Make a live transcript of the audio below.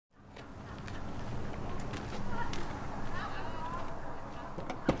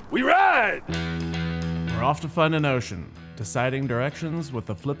We ride! We're off to find an ocean, deciding directions with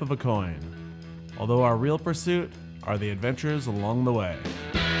the flip of a coin. Although our real pursuit are the adventures along the way.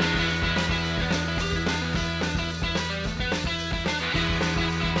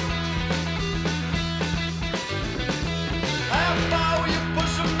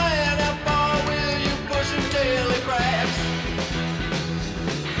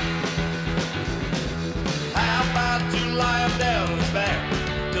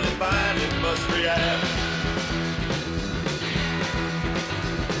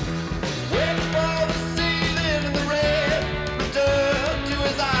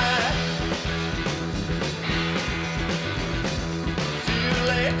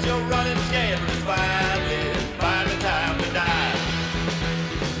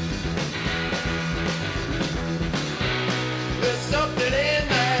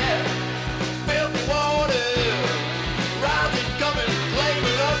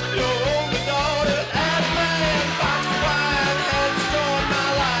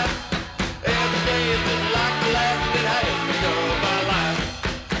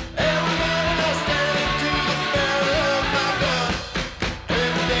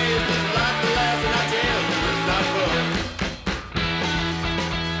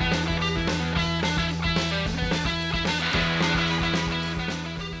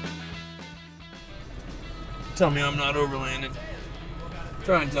 Tell me I'm not overlanding.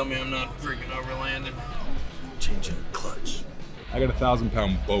 Try and tell me I'm not freaking overlanding. Changing clutch. I got a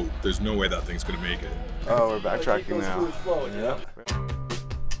 1,000-pound boat. There's no way that thing's gonna make it. Oh, we're backtracking now. Yep.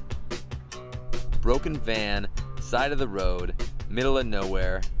 Broken van, side of the road, middle of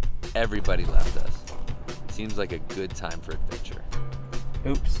nowhere. Everybody left us. Seems like a good time for adventure.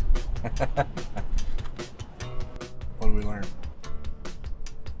 Oops. What did we learn?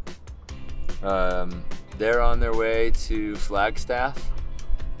 They're on their way to Flagstaff,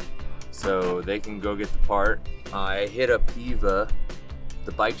 so they can go get the part. I hit up Eva.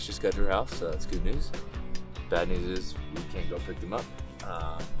 The bikes just got to her house, so that's good news. Bad news is we can't go pick them up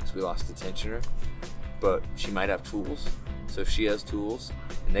because we lost the tensioner, but she might have tools. So if she has tools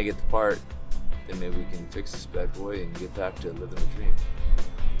and they get the part, then maybe we can fix this bad boy and get back to living the dream.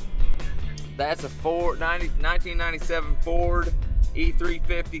 That's a 1997 Ford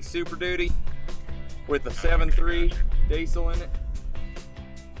E350 Super Duty with a 7.3 diesel in it.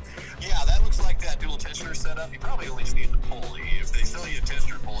 Yeah, that looks like that dual tensioner setup. You probably only just need the pulley. If they sell you a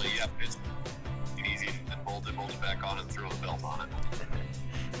tensioner pulley, yep, it's easy. Then bolt it back on and throw the belt on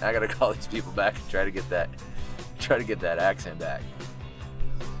it. I gotta call these people back and try to get that accent back.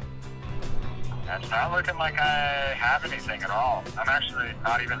 It's not looking like I have anything at all. I'm actually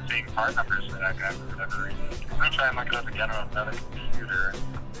not even seeing part numbers for that guy for whatever reason. I'm gonna try and look it up again on another computer.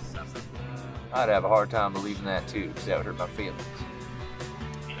 I'd have a hard time believing that too, because that would hurt my feelings.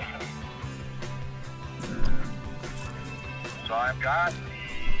 So I've got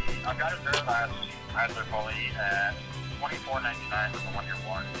his very last Idler pulley at $24.99 with a 1-year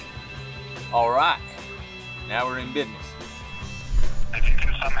warranty. All right, now we're in business. If you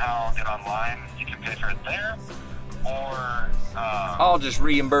can somehow get online, you can pay for it there, or I'll just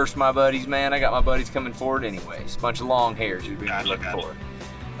reimburse my buddies, man. I got my buddies coming forward anyways. Bunch of long hairs you'd be looking for.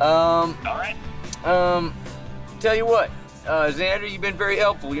 all right. Tell you what, Xander, you've been very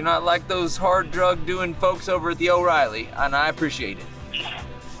helpful. You're not like those hard drug doing folks over at the O'Reilly, and I appreciate it.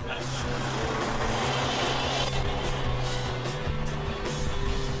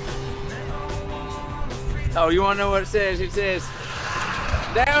 Oh, you wanna know what it says? It says,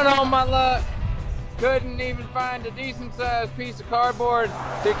 down on my luck, couldn't even find a decent sized piece of cardboard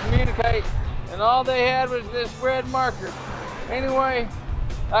to communicate, and all they had was this red marker. Anyway,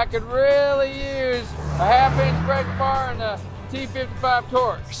 I could really use a 1/2-inch brake bar and a T55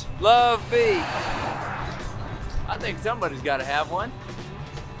 Taurus. Love, B. I think somebody's got to have one.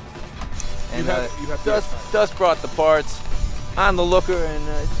 And Dust brought the parts. I'm the looker, and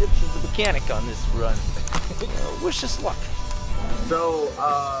Chips is the mechanic on this run. Wish us luck. So,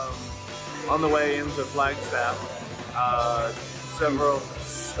 on the way into Flagstaff,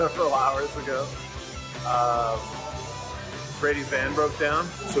 several hours ago, Brady's van broke down,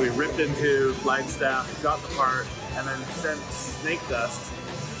 so we ripped into Flagstaff, got the part, and then sent Snakedust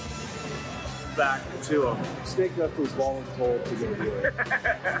back to him. Snakedust was voluntold to go do it.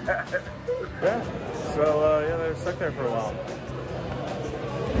 Yeah. So, yeah, they were stuck there for a while.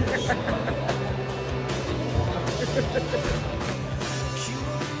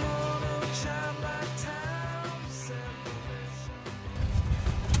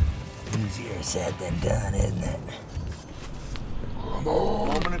 Easier said than done, isn't it?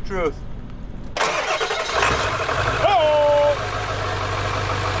 Moment of truth. Oh!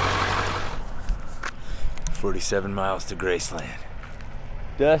 47 miles to Graceland.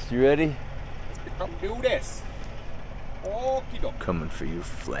 Dust, you ready? Come do this. Coming for you,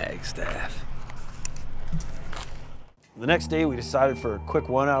 Flagstaff. The next day, we decided for a quick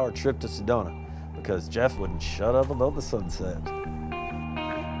 1-hour trip to Sedona because Jeff wouldn't shut up about the sunset.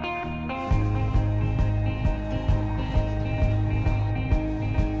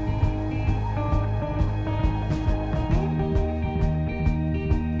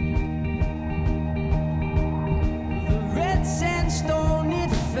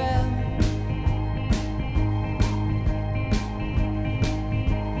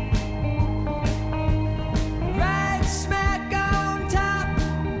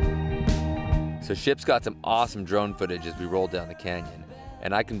 So Ship's got some awesome drone footage as we rolled down the canyon,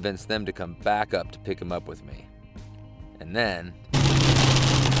 and I convinced them to come back up to pick him up with me. And then...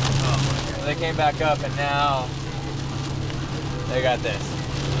 Oh, they came back up and now they got this.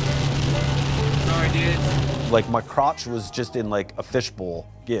 Sorry, dudes. Like, my crotch was just in like a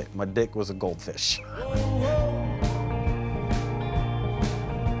fishbowl. Yeah, my dick was a goldfish.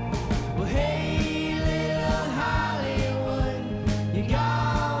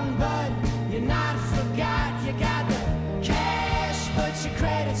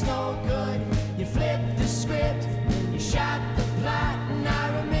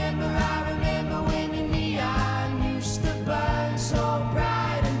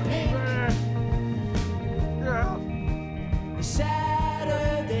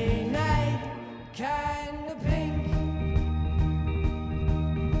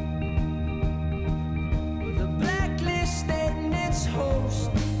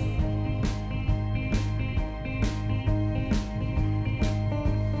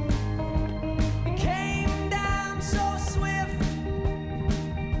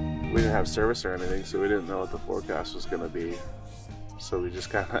 We didn't have service or anything, so we didn't know what the forecast was going to be. So we just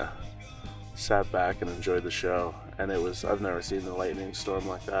kind of sat back and enjoyed the show. And it was, I've never seen the lightning storm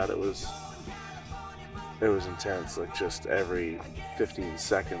like that. It was intense. Like, just every 15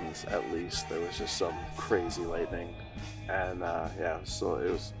 seconds at least, there was just some crazy lightning. And yeah, so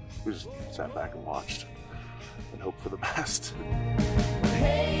we just sat back and watched and hoped for the best.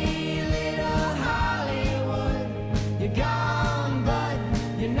 Hey, little Hollywood, you're gone, but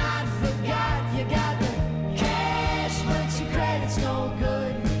you're not forgot. You got the cash, but your credit's no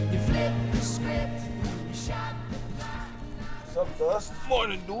good. You flipped the script, you shot the plot. What's up, Dust?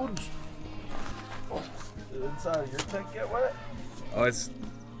 Morning, dudes. Oh, did the inside of your tank get wet? Oh, it's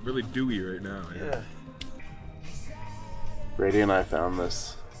really dewy right now. Yeah. Brady and I found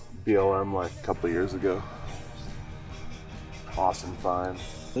this BLM like a couple years ago. Awesome find.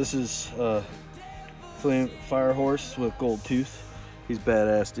 This is Flame Fire Horse with gold tooth. He's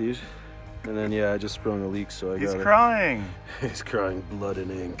badass, dude. And then yeah, I just sprung a leak, so I got. He's crying. He's crying blood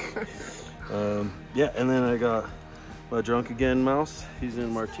and ink. Yeah, and then I got my Drunk Again mouse. He's in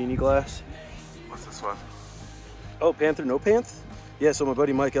martini glass. What's this one? Oh, Panther No Pants? Yeah, so my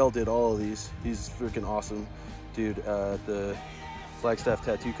buddy Mike L did all of these. He's freaking awesome, dude. At the Flagstaff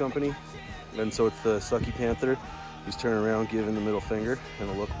Tattoo Company. And so it's the Sucky Panther. He's turning around, giving the middle finger and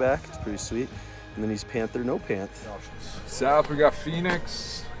a look back. It's pretty sweet. And then he's Panther No Pants. South, we got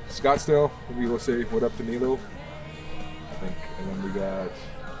Phoenix, Scottsdale. We will say what up to Nilo, I think. And then we got,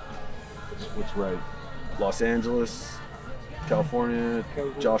 what's right? Los Angeles, California,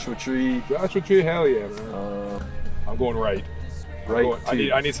 Joshua Tree. Joshua Tree, hell yeah, man. I'm going right.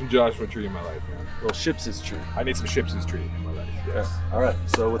 I need some Joshua Tree in my life, man. Well, Ship's Tree. I need some Ship's Tree in my life, yes. Yeah. All right,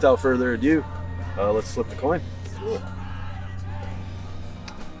 so without further ado, let's flip the coin. Sure.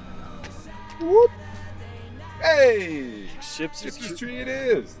 Whoop. Hey! Ship's Tree it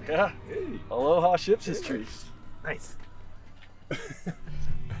is. Yeah. Hey. Aloha Ship's Tree. Nice.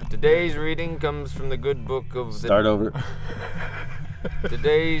 Today's reading comes from the good book of the... Start over.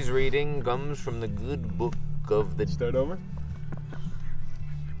 Today's reading comes from the good book of the... Start over?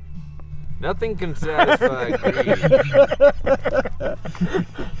 Nothing can satisfy greed.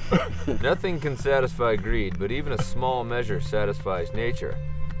 Nothing can satisfy greed, but even a small measure satisfies nature.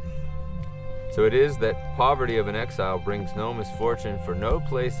 So it is that poverty of an exile brings no misfortune, for no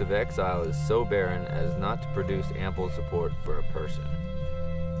place of exile is so barren as not to produce ample support for a person.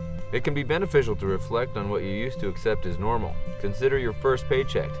 It can be beneficial to reflect on what you used to accept as normal. Consider your first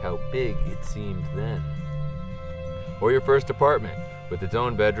paycheck, how big it seemed then. Or your first apartment, with its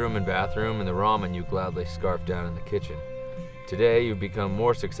own bedroom and bathroom and the ramen you gladly scarfed down in the kitchen. Today, you've become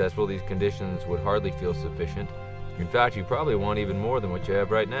more successful. These conditions would hardly feel sufficient. In fact, you probably want even more than what you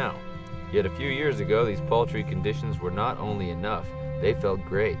have right now. Yet a few years ago, these paltry conditions were not only enough, they felt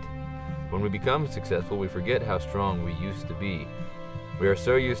great. When we become successful, we forget how strong we used to be. We are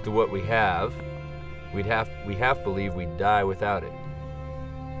so used to what we have We half believe we'd die without it.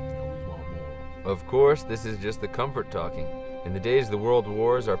 Of course, this is just the comfort talking. In the days of the world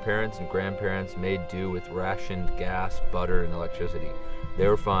wars, our parents and grandparents made do with rationed gas, butter, and electricity. They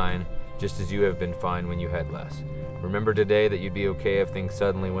were fine, just as you have been fine when you had less. Remember today that you'd be okay if things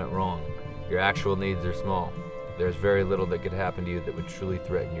suddenly went wrong. Your actual needs are small. There's very little that could happen to you that would truly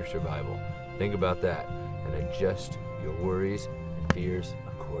threaten your survival. Think about that, and adjust your worries and fears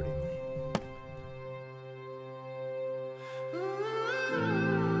accordingly.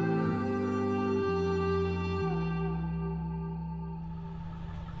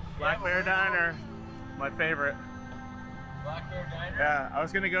 Black Bear Diner, my favorite. Black Bear Diner? Yeah, I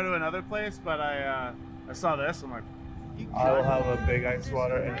was gonna go to another place, but I saw this. I'm like, I will have a big ice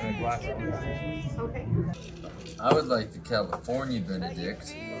water and a glass of wine. Okay. I would like the California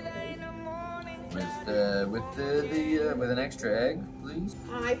Benedict with an extra egg, please.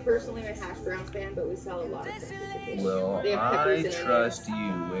 I personally am a hash brown fan, but we sell a lot of things. Well, They have I peppers in trust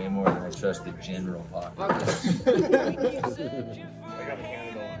you way more than I trust the general populace. I got a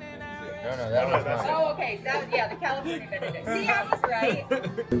Canada one. No, that was mine. Oh, okay. Yeah, the California Benedict. See, I was right.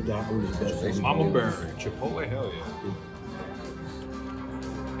 Mama Bear, Chipotle, hell yeah.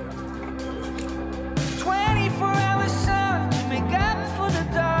 24-hour sun to make up for the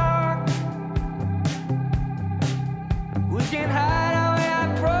dark. We can hide away our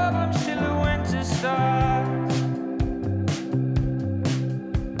problems till the winter starts.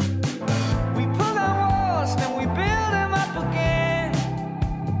 We pull down walls, then we build them up again.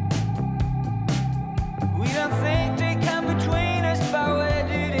 We don't think they come between us, but where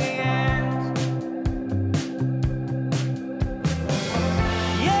do they end?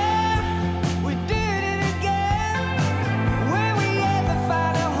 Yeah, we did it again. Will we ever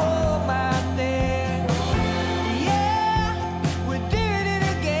find a home out there? Yeah, we did it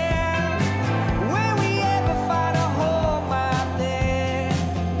again. Will we ever find a home out there?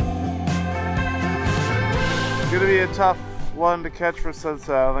 It's gonna be a tough one to catch for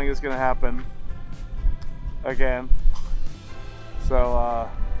Sunset. I don't think it's gonna happen again. So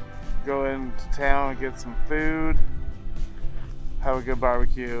go into town and get some food, have a good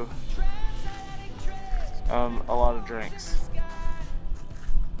barbecue, a lot of drinks.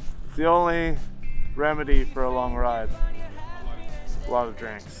 It's the only remedy for a long ride. A lot of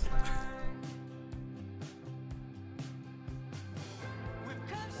drinks.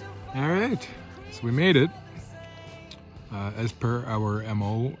 All right, so we made it. As per our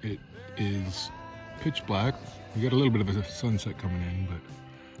MO, it is pitch black. We got a little bit of a sunset coming in, but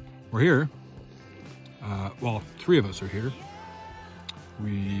we're here. Well, 3 of us are here.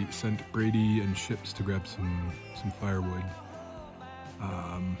 We sent Brady and Ships to grab some firewood.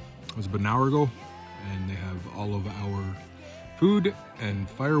 It was about an hour ago, and they have all of our food and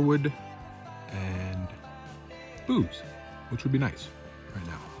firewood and booze, which would be nice right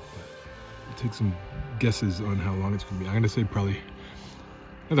now. But we'll take some guesses on how long it's gonna be. I'm gonna say probably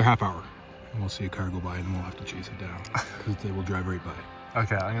another half hour, and we'll see a car go by, and we'll have to chase it down because they will drive right by.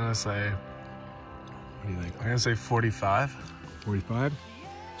 Okay, I'm gonna say, What do you think? I'm gonna say 45. 45?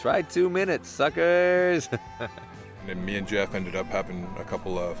 Try 2 minutes, suckers. And then me and Jeff ended up having a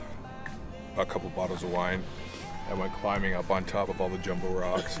couple bottles of wine. I went climbing up on top of all the jumbo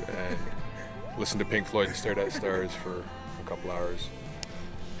rocks and listened to Pink Floyd and stared at stars for a couple hours.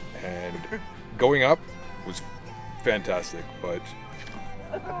 And going up was fantastic, but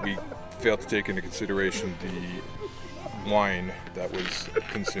we failed to take into consideration the wine that was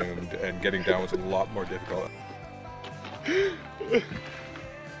consumed, and getting down was a lot more difficult.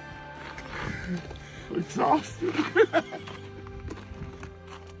 Exhausted.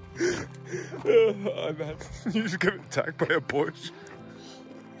 I bet you just get attacked by a bush.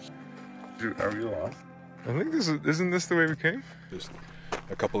 Dude, are we lost? I think isn't this the way we came? Just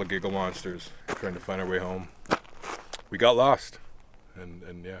a couple of giggle monsters trying to find our way home. We got lost,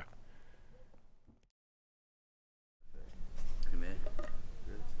 and yeah.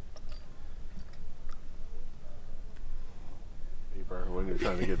 When you're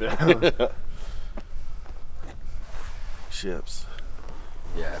trying to get down. Ships.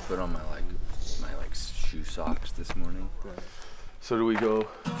 Yeah, I put on my shoe socks this morning. So do we go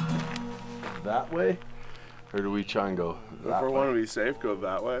that way, or do we try and go that If we way? want to be safe, go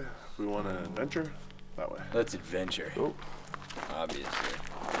that way. If we want to adventure, that way. Let's adventure. Oh. Obviously.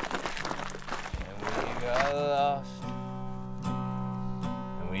 And we got lost,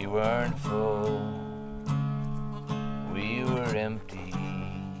 and we weren't full. We were empty,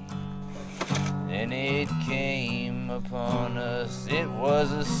 and it came upon us. It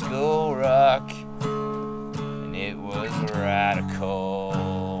was a skull rock, and it was radical,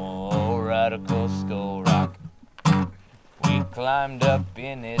 nautical skull rock. We climbed up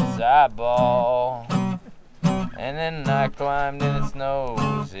in its eyeball, and then I climbed in its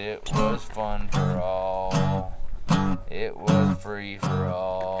nose. It was fun for all. It was free for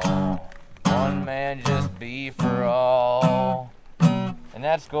all. One man just be for all. And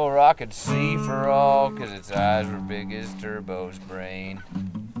that skull rock could see for all, 'cause its eyes were big as Turbo's brain.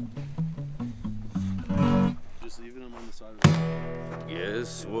 Just leaving him on the side of the road.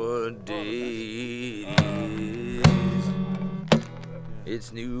 Guess what day it is?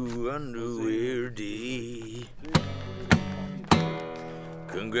 It's new underwear day.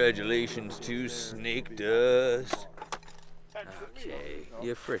 Congratulations to Snakedust. Okay,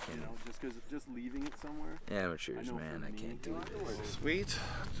 you frickin' Just leaving it somewhere. amateurs, man. I can't do this. Sweet.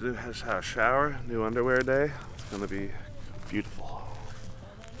 Just had a shower. New underwear day. It's gonna be beautiful.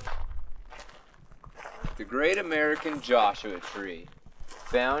 The Great American Joshua Tree,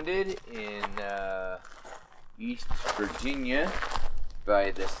 founded in East Virginia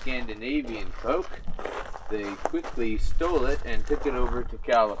by the Scandinavian folk. They quickly stole it and took it over to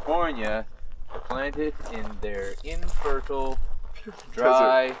California to plant it in their infertile,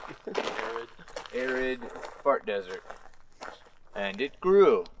 dry, arid fart desert. And it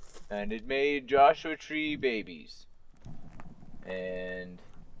grew, and it made Joshua Tree babies. And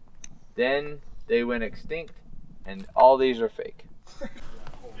then they went extinct, and all these are fake.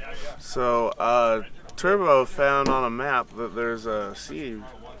 So, Turbo found on a map that there's a sea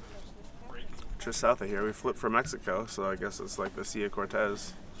just south of here. We flipped from Mexico, so I guess it's like the Sea of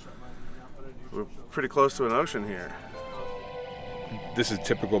Cortez. We're pretty close to an ocean here. This is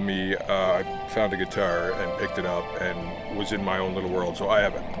typical me. I found a guitar and picked it up and was in my own little world, so I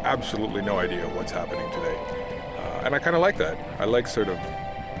have absolutely no idea what's happening today. And I kind of like that. I like sort of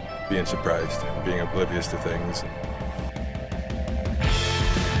being surprised, being oblivious to things.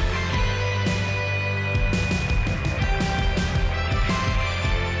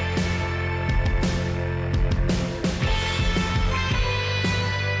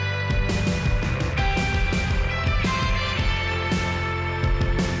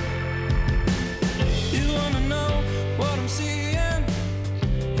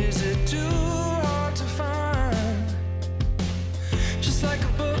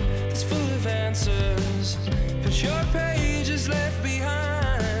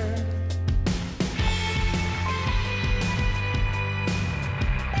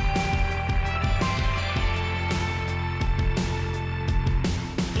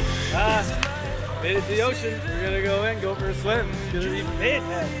 Made it to the ocean. We're gonna go in, go for a swim. It's gonna be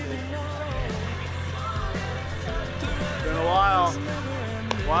fantastic. It's been a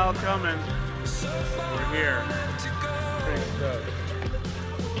while coming. We're here. Pretty stoked.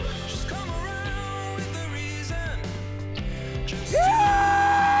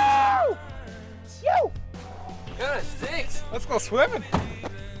 Kinda stinks. Let's go swimming.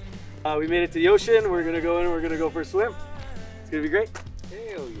 We made it to the ocean. We're gonna go in. We're gonna go for a swim. It's gonna be great.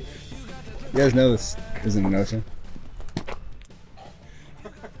 Hell yeah. You guys know this isn't an ocean?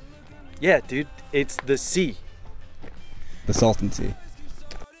 Yeah, dude. It's the sea. The Salton Sea.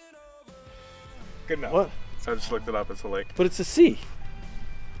 Good enough. What? I just looked it up. It's a lake. But it's a sea.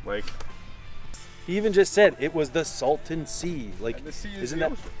 Lake. He even just said it was the Salton Sea. Like, the sea is isn't the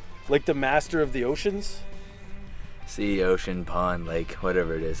that ocean. like the master of the oceans? Sea, ocean, pond, lake,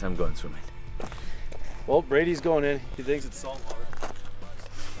 whatever it is. I'm going swimming. Well, Brady's going in. He thinks it's salt water.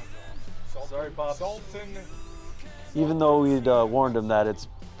 Sorry, Pop. Even though we'd warned him that it's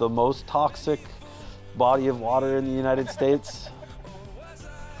the most toxic body of water in the United States.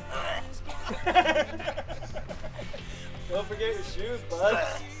 Don't forget your shoes, bud.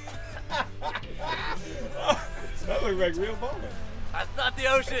 That looked like real bowling. That's not the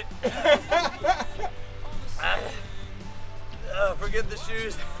ocean. Forget the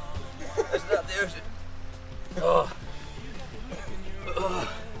shoes. That's not the ocean. Oh.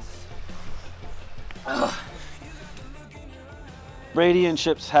 Brady and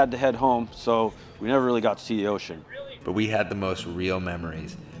Chips had to head home, so we never really got to see the ocean. But we had the most real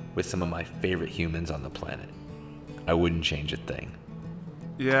memories with some of my favorite humans on the planet. I wouldn't change a thing.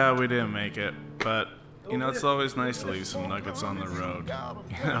 Yeah, we didn't make it, but you know, it's always nice to leave some nuggets on the road,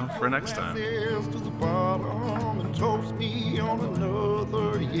 you know, for next time. To the bottom and toast me on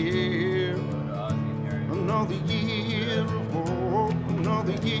another year. Another year of hope,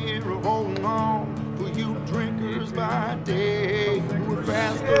 another year of holding on. For you drinkers by day, you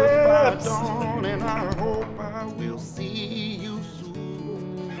bastards by dawn, and I hope I will see you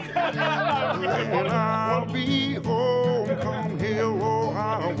soon. And I'll be home come hell or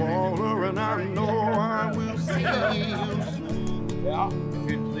high water, and I know I will see you soon. If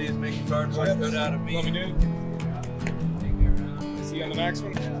you'd please make a cardboard foot out of me. Let me do it. Is he on the next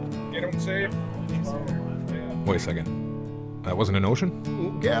one? Get him safe. Wait a second. That wasn't an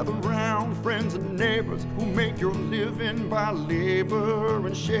ocean? Gather round, friends and neighbors who make your living by labor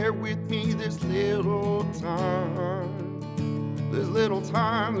and share with me this little time. This little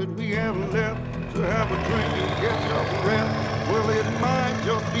time that we have left to have a drink and catch our breath. Well, it might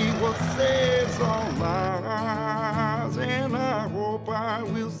just be what saves our lives, and I hope I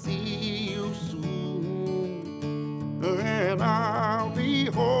will see you soon. And I'll be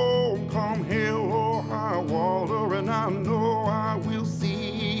home come hell or high water, and I know I will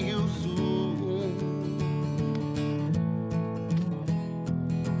see you soon.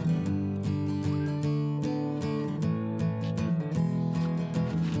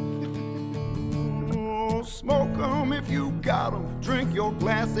 Oh, smoke 'em if you got 'em. Drink your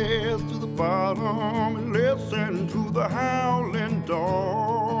glasses to the bottom and listen to the howling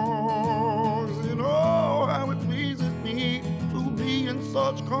dogs. And oh, how it pleases me to be in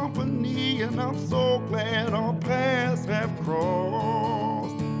such company, and I'm so glad our paths have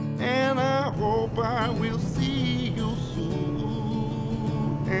crossed. And I hope I will see you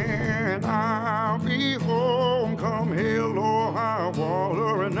soon. And I'll be home come hell or high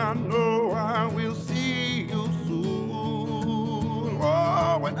water, and I know I will see you soon.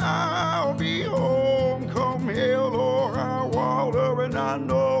 Oh, and I'll be home come hell or high water, and I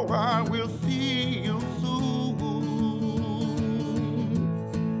know I will see you soon.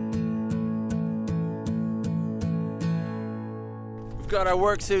 We've got our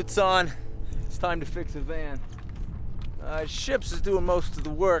work suits on. It's time to fix a van. Ships is doing most of the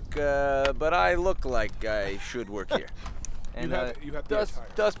work, but I look like I should work here. And you have the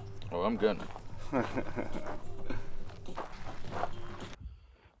Dust. Oh, I'm good.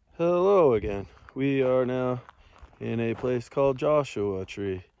 Hello again. We are now in a place called Joshua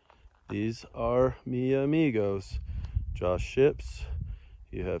Tree. These are mi amigos. Josh Ships.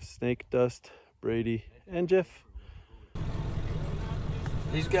 You have Snakedust, Brady, and Jeff.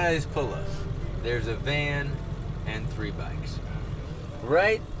 These guys pull us. There's a van and 3 bikes.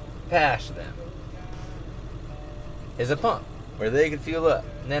 Right past them is a pump where they can fuel up.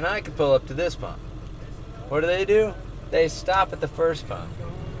 And then I can pull up to this pump. What do? They stop at the first pump.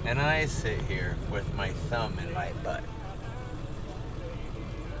 And I sit here with my thumb in my butt.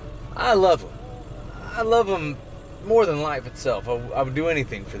 I love them. I love them more than life itself. I would do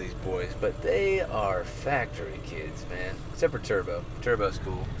anything for these boys, but they are factory kids, man. Except for Turbo. Turbo's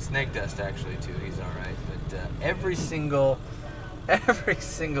cool. Snakedust actually too. He's all right. But every single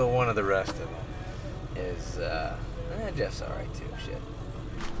one of the rest of them is. Jeff's all right too. Shit.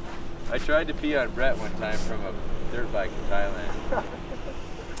 I tried to pee on Brett one time from a dirt bike in Thailand.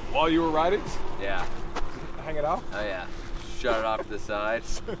 While you were riding? Yeah. Hang it off? Oh yeah. Shut it off to the side.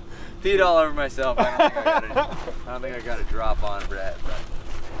 Peed all over myself. I don't think I got a drop on Brett, but.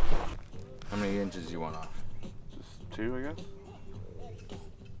 How many inches do you want off? Just 2, I guess.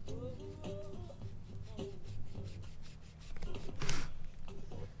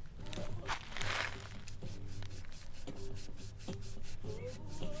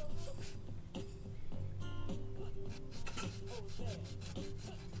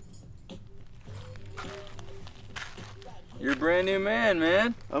 You're a brand new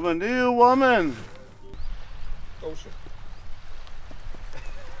man. I'm a new woman. Ocean.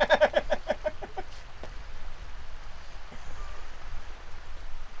 You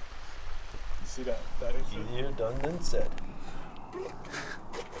see that? That is easier done than said.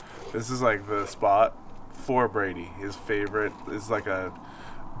 This is like the spot for Brady. His favorite is like a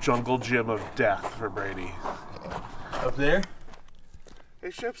jungle gym of death for Brady. Up there?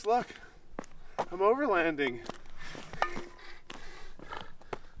 Hey, Ships, look. I'm overlanding.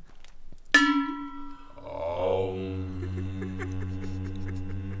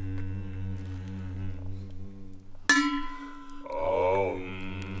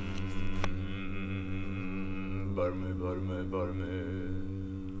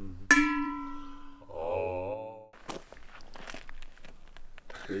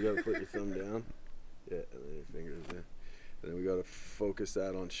 You gotta put your thumb down. Yeah, and then your fingers in. And then we gotta focus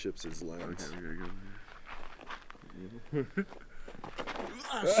that on Ships' lens. Okay, we gotta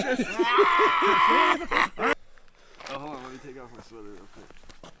Oh, hold on, let me take off my sweater real quick.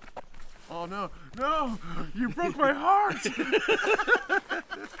 Oh no, no! You broke my heart!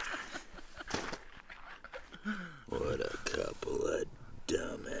 What a couple of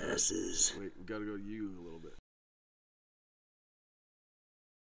dumbasses. Wait, we gotta go to you a little bit.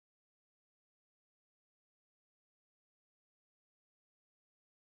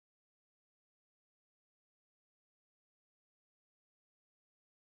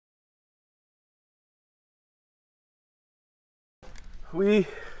 We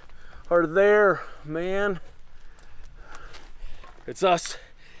are there, man. It's us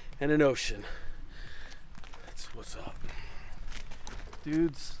and an ocean. That's what's up.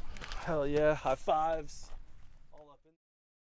 Dudes, hell yeah, high fives.